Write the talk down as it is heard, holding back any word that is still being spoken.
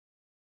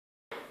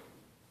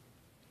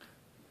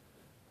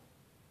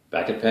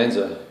Back at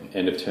Panzer,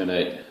 end of turn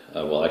 8,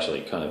 well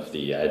actually kind of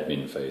the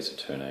admin phase of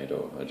turn 8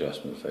 or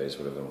adjustment phase,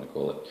 whatever you want to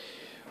call it.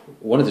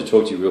 Wanted to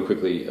talk to you real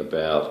quickly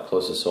about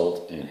close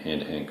assault and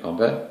hand-to-hand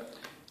combat.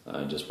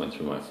 I just went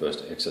through my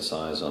first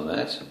exercise on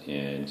that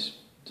and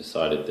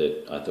decided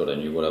that I thought I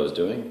knew what I was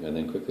doing and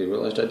then quickly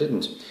realized I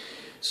didn't.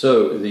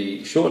 So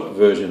the short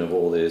version of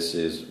all this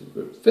is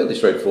fairly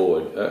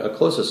straightforward. A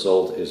close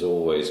assault is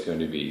always going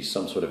to be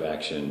some sort of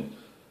action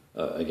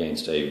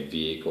against a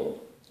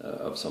vehicle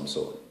of some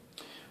sort.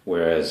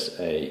 Whereas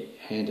a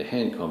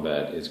hand-to-hand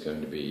combat is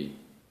going to be,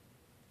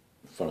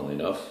 funnily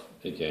enough,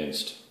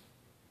 against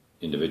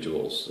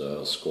individuals,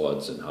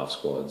 squads and half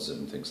squads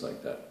and things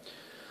like that.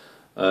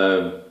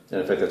 And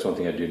in fact, that's one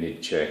thing I do need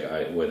to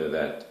check, whether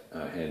that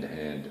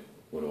hand-to-hand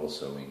would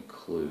also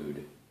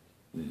include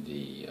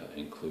the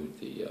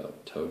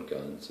towed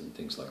guns and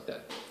things like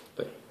that.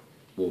 But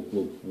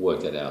we'll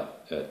work that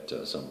out at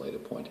some later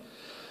point.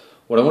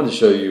 What I wanted to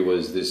show you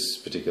was this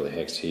particular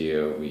hex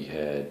here. We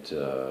had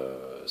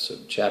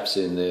some chaps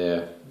in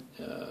there,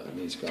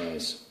 these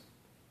guys,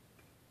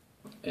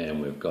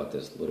 and we've got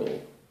this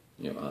little,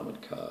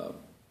 armored car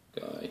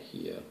guy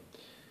here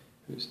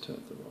who's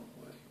turned the wrong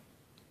way.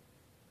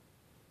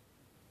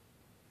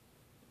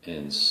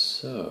 And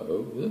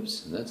so,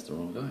 whoops, and that's the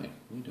wrong guy.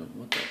 We don't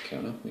want that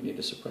counter. We need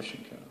a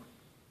suppression counter.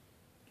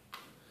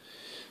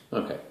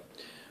 Okay,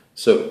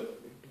 so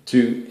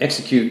to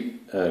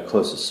execute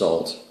close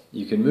assault,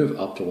 you can move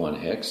up to one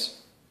hex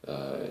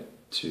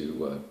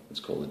to it's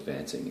called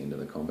advancing into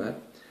the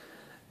combat,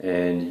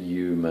 and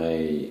you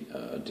may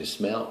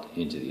dismount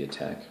into the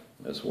attack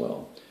as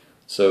well.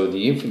 So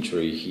the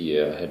infantry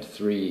here had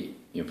 3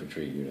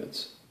 infantry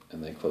units,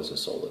 and they close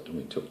assaulted, and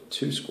we took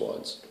 2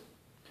 squads,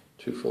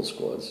 2 full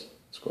squads,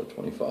 squad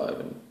 25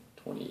 and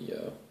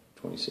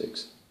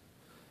 26,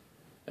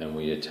 and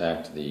we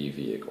attacked the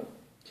vehicle.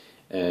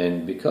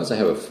 And because I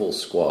have a full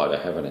squad,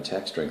 I have an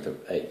attack strength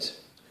of 8.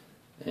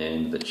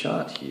 And the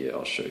chart here,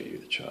 I'll show you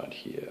the chart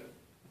here.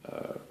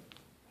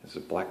 There's a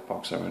black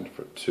box around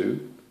for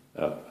 2,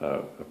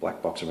 a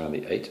black box around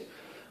the 8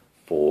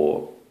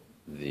 for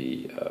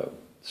the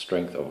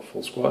strength of a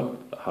full squad,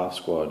 a half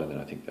squad, and then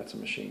I think that's a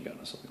machine gun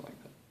or something like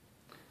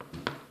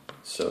that.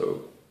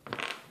 So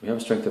we have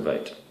a strength of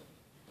 8.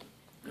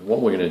 And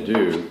what we're going to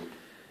do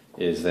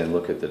is then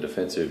look at the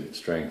defensive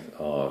strength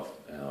of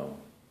our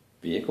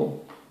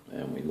vehicle,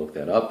 and we look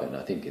that up, and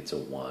I think it's a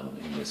 1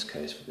 in this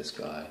case for this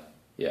guy.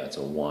 Yeah, it's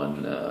a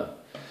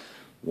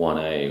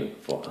 1A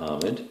for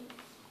armored.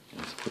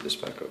 Let's put this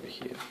back over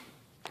here.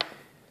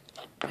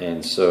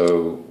 And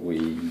so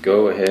we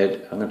go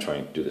ahead. I'm going to try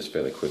and do this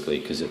fairly quickly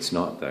because it's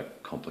not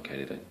that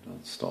complicated. I'll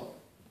stop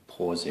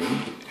pausing.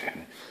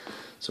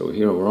 So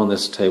here we're on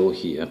this table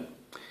here,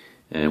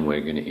 and we're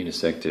going to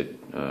intersect it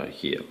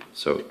here.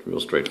 So real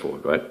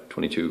straightforward, right?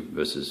 22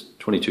 versus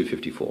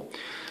 2254.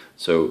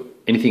 So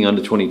anything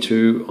under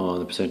 22 on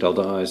the percentile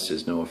dice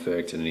is no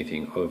effect, and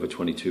anything over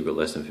 22 but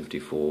less than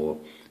 54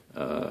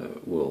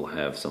 will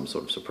have some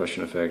sort of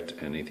suppression effect,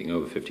 and anything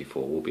over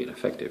 54 will be an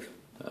effective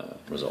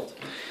result.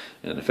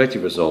 And an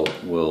effective result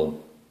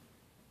will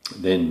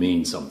then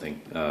mean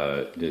something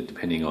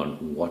depending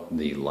on what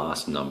the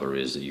last number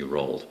is that you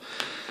rolled.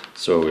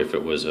 So if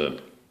it was a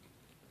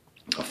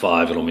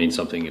 5, it'll mean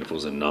something. If it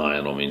was a 9,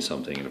 it'll mean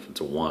something. And if it's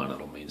a 1,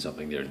 it'll mean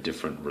something. There are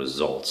different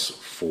results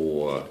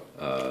for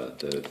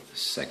the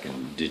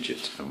second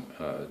digit,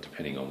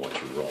 depending on what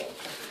you roll.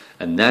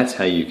 And that's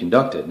how you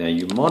conduct it. Now,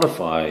 you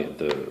modify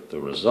the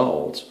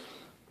result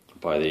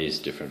by these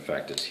different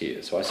factors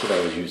here. So I said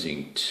I was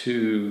using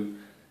two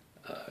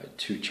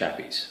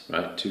chappies,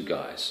 right? 2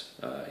 guys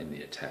in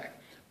the attack.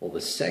 Well,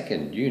 the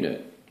second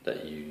unit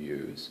that you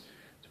use,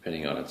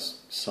 depending on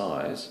its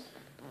size,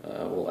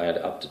 will add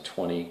up to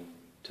 20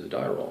 to the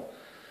die roll,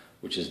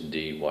 which is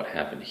indeed what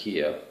happened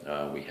here.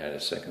 We had a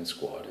second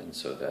squad, and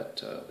so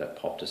that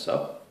popped us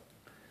up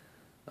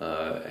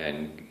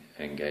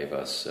and gave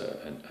us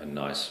a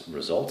nice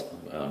result.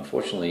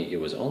 Unfortunately,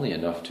 it was only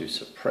enough to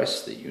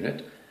suppress the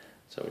unit,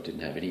 so it didn't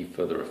have any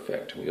further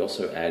effect. We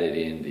also added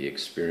in the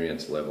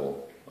experience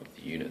level of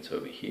the units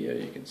over here.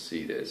 You can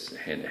see there's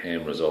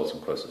hand-to-hand results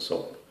and close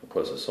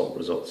assault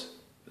results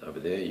over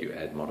there. You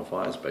add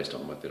modifiers based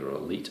on whether they're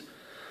elite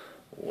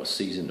or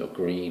seasoned or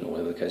green or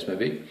whatever the case may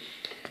be.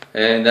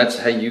 And that's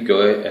how you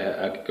go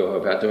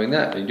about doing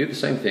that. And you do the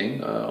same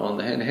thing on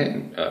the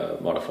hand-to-hand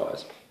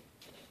modifiers.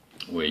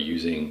 We're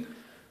using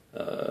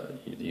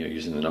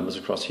using the numbers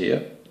across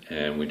here,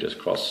 and we just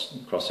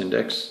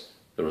cross-index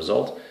the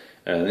result.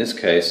 And in this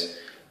case,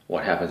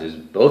 what happens is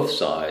both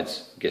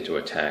sides get to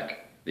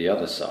attack the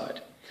other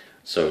side.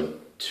 So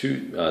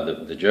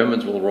the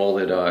Germans will roll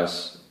their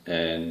dice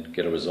and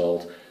get a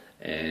result,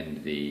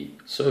 and the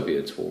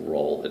Soviets will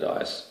roll the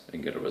dice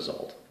and get a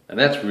result. And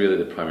that's really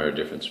the primary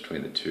difference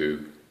between the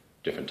 2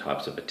 different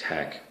types of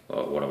attack,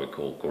 or what I would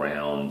call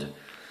ground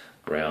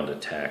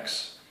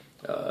attacks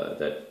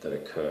that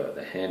occur.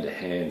 The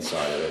hand-to-hand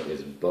side of it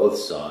is both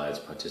sides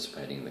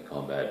participating in the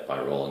combat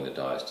by rolling the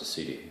dice to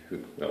see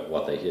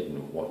what they hit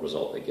and what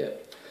result they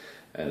get.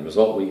 And the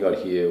result we got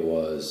here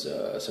was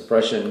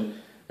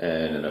suppression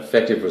and an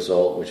effective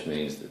result, which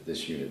means that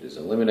this unit is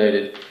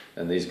eliminated,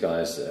 and these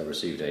guys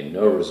received a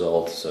no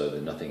result, so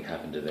that nothing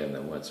happened to them, they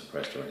weren't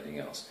suppressed or anything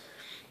else.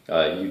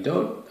 You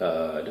don't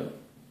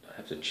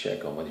have to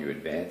check on whether you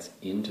advance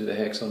into the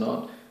hex or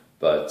not,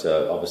 but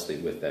obviously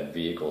with that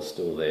vehicle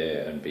still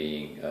there and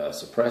being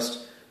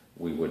suppressed,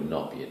 we would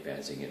not be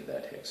advancing into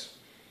that hex.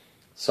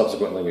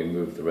 Subsequently, we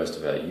move the rest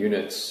of our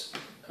units,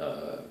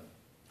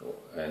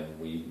 and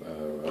we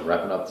are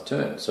wrapping up the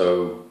turn.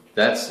 So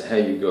that's how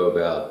you go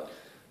about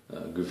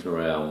goofing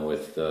around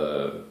with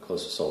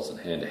close assaults and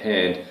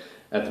hand-to-hand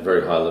at the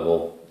very high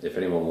level. If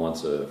anyone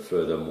wants a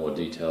further, more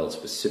detailed,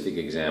 specific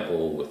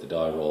example with the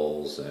die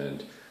rolls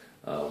and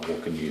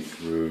walking you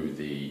through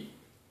the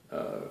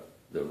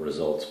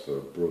results for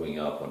brewing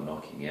up or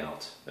knocking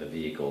out a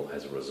vehicle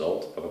as a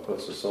result of a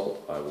close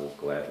assault, I will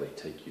gladly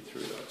take you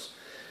through those.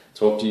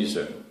 Talk to you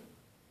soon.